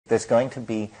There's going to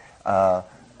be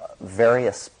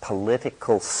various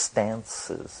political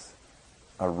stances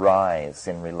arise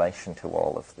in relation to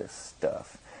all of this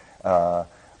stuff.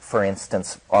 For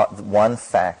instance, one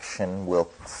faction will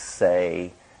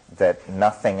say that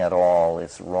nothing at all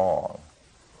is wrong.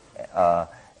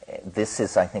 This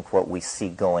is, I think, what we see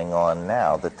going on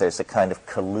now, that there's a kind of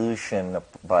collusion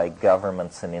by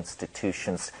governments and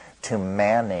institutions to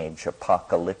manage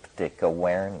apocalyptic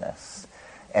awareness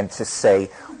and to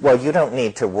say, well, you don't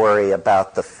need to worry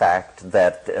about the fact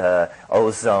that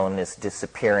ozone is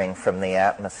disappearing from the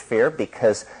atmosphere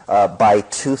because by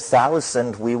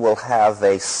 2000 we will have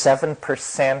a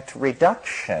 7%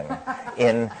 reduction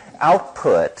in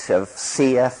output of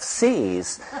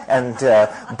CFCs, and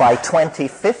by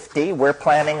 2050 we're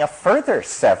planning a further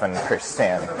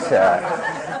 7%.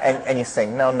 And you say,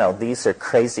 no, these are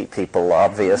crazy people,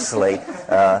 obviously.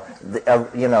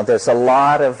 There's a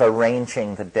lot of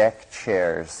arranging the deck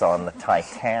chairs on the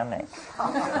Titanic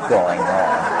going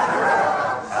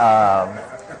on.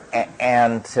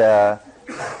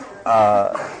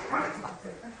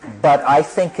 But I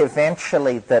think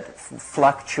eventually that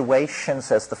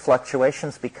fluctuations, as the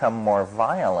fluctuations become more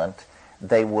violent,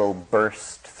 they will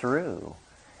burst through,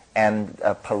 and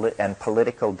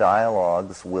political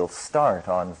dialogues will start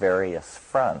on various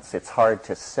fronts. It's hard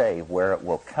to say where it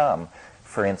will come.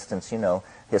 For instance,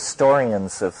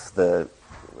 historians of the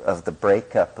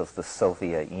breakup of the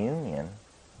Soviet Union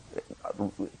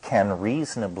can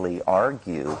reasonably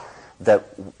argue that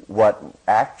what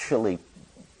actually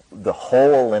the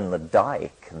hole in the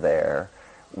dike there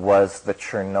was the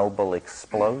Chernobyl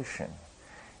explosion.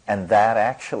 And that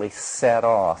actually set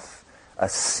off a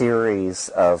series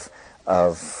of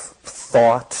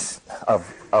thought,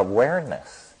 of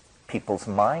awareness. People's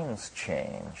minds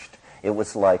changed. It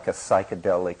was like a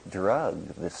psychedelic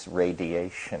drug, this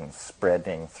radiation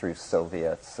spreading through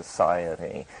Soviet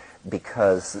society,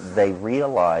 because they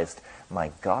realized,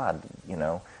 my God,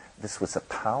 this was a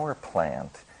power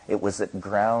plant. It was at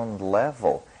ground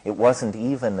level. It wasn't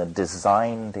even a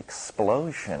designed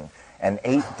explosion. And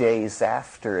 8 days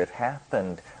after it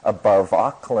happened, above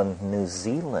Auckland, New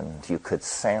Zealand, you could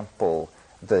sample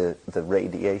the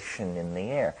radiation in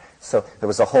the air. So there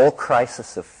was a whole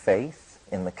crisis of faith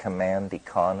in the command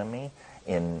economy,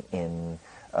 in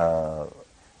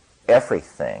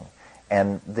everything.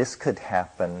 And this could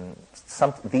happen.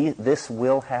 This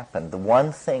will happen. The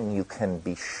one thing you can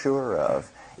be sure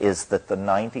of is that the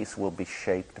 90s will be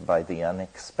shaped by the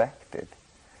unexpected.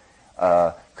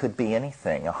 Could be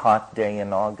anything. A hot day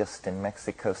in August in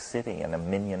Mexico City and 1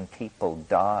 million people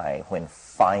die when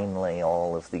finally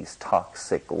all of these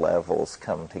toxic levels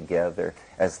come together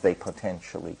as they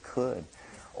potentially could.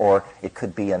 Or it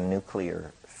could be a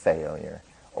nuclear failure.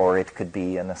 Or it could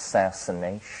be an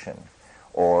assassination.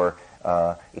 Or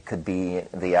it could be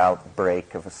the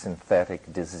outbreak of a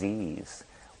synthetic disease.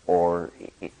 Or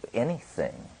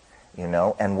anything.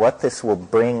 And what this will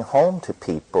bring home to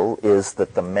people is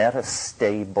that the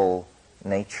metastable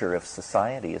nature of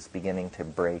society is beginning to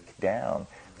break down,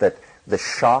 that the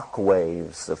shock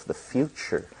waves of the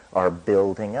future are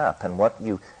building up. And what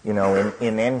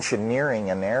in engineering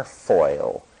an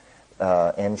airfoil,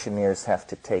 engineers have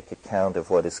to take account of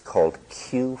what is called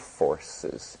Q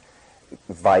forces,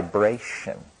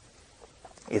 vibration.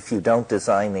 If you don't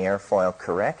design the airfoil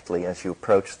correctly, as you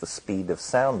approach the speed of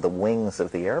sound, the wings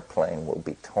of the airplane will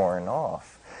be torn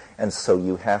off. And so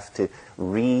you have to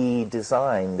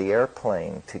redesign the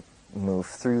airplane to move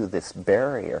through this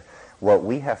barrier. What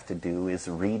we have to do is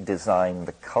redesign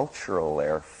the cultural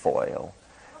airfoil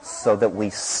so that we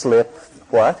slip,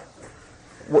 what?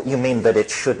 What, you mean that it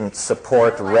shouldn't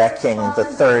support wrecking the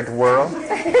third world?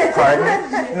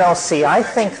 Pardon? No, see, I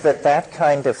think that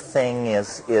kind of thing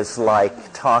is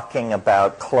like talking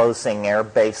about closing air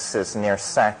bases near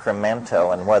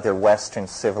Sacramento and whether Western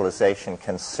civilization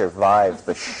can survive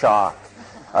the shock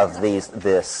of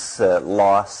this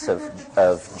loss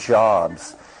of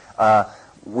jobs.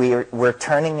 We're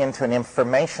turning into an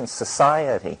information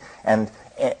society, and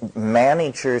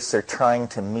managers are trying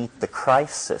to meet the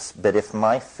crisis, but if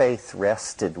my faith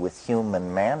rested with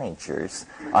human managers,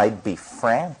 I'd be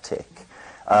frantic.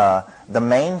 The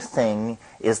main thing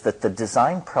is that the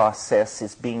design process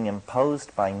is being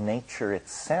imposed by nature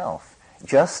itself,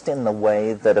 just in the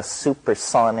way that a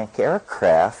supersonic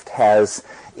aircraft has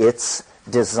its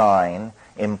design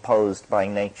imposed by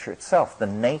nature itself. The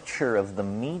nature of the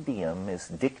medium is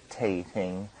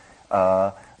dictating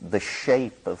the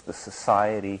shape of the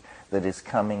society that is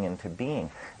coming into being.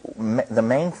 The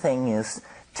main thing is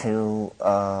to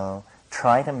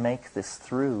try to make this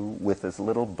through with as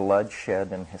little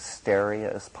bloodshed and hysteria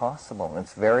as possible. And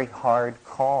it's a very hard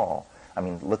call. I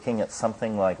mean, looking at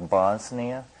something like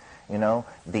Bosnia, you know,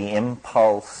 the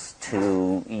impulse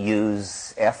to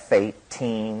use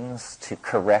F-18s to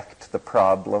correct the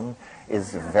problem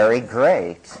is very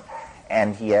great.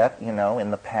 And yet, you know,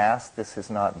 in the past, this has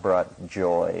not brought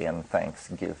joy and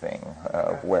thanksgiving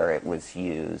where it was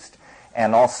used.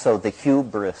 And also the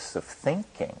hubris of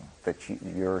thinking that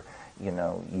your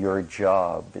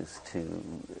job is to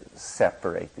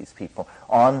separate these people.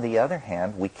 On the other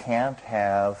hand, we can't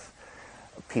have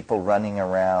people running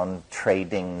around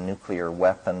trading nuclear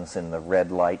weapons in the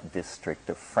red light district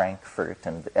of Frankfurt,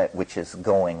 and which is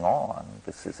going on.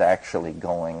 This is actually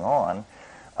going on.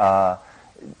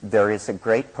 There is a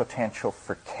great potential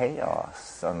for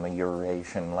chaos on the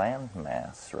Eurasian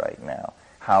landmass right now.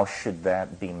 How should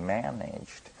that be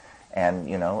managed? And,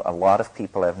 you know, a lot of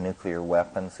people have nuclear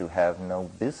weapons who have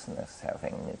no business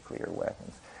having nuclear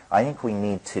weapons. I think we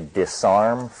need to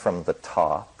disarm from the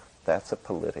top. That's a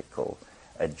political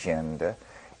agenda.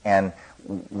 And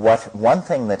one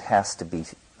thing that has to be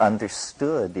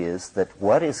understood is that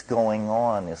what is going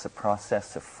on is a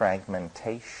process of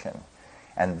fragmentation.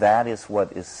 And that is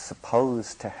what is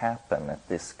supposed to happen at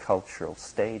this cultural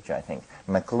stage, I think.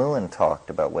 McLuhan talked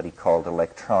about what he called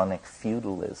electronic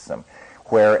feudalism.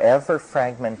 Wherever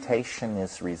fragmentation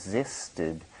is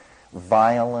resisted,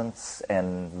 violence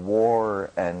and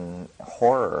war and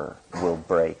horror will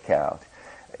break out.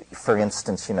 For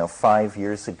instance, you know, 5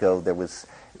 years ago there was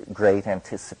great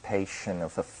anticipation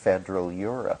of a federal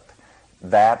Europe.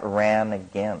 That ran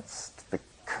against the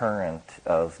current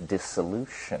of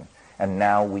dissolution. And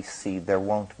now we see there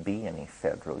won't be any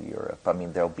federal Europe. I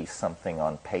mean, there'll be something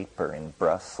on paper in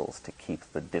Brussels to keep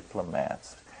the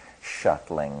diplomats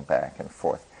shuttling back and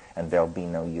forth. And there'll be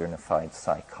no unified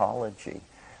psychology.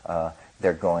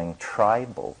 They're going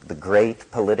tribal. The great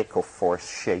political force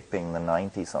shaping the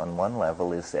 90s on one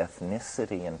level is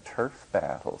ethnicity and turf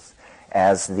battles.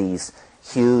 As these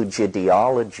huge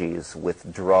ideologies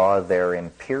withdraw their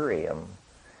imperium,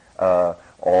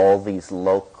 all these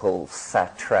local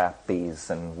satrapies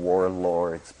and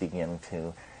warlords begin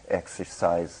to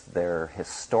exercise their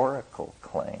historical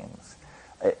claims.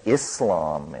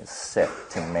 Islam is set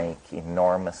to make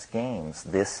enormous gains.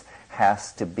 This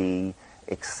has to be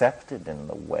accepted in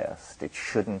the West. It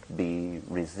shouldn't be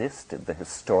resisted. The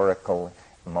historical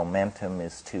momentum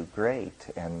is too great.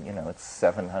 And, you know, it's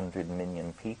 700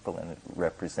 million people, and it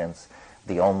represents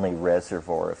the only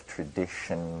reservoir of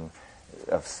tradition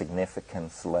of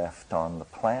significance left on the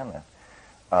planet.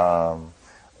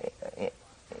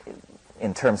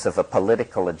 In terms of a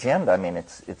political agenda, I mean,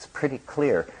 it's pretty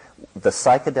clear. The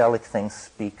psychedelic thing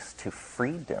speaks to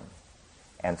freedom.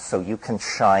 And so you can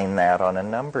shine that on a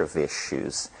number of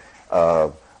issues.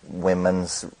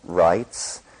 Women's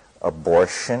rights,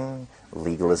 abortion,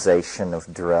 legalization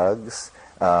of drugs,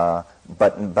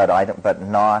 but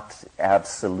not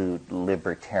absolute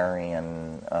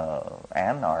libertarian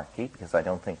anarchy, because I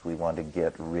don't think we want to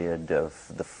get rid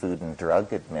of the Food and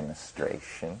Drug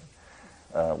Administration.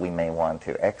 We may want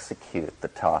to execute the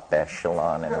top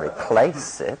echelon and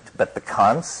replace it, but the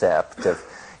concept of,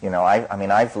 you know, I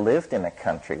mean, I've lived in a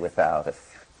country without a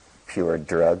pure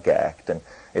drug act, and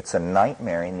it's a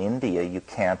nightmare. In India, you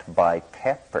can't buy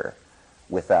pepper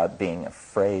without being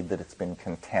afraid that it's been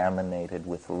contaminated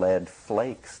with lead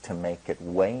flakes to make it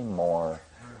weigh more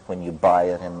when you buy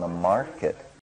it in the market.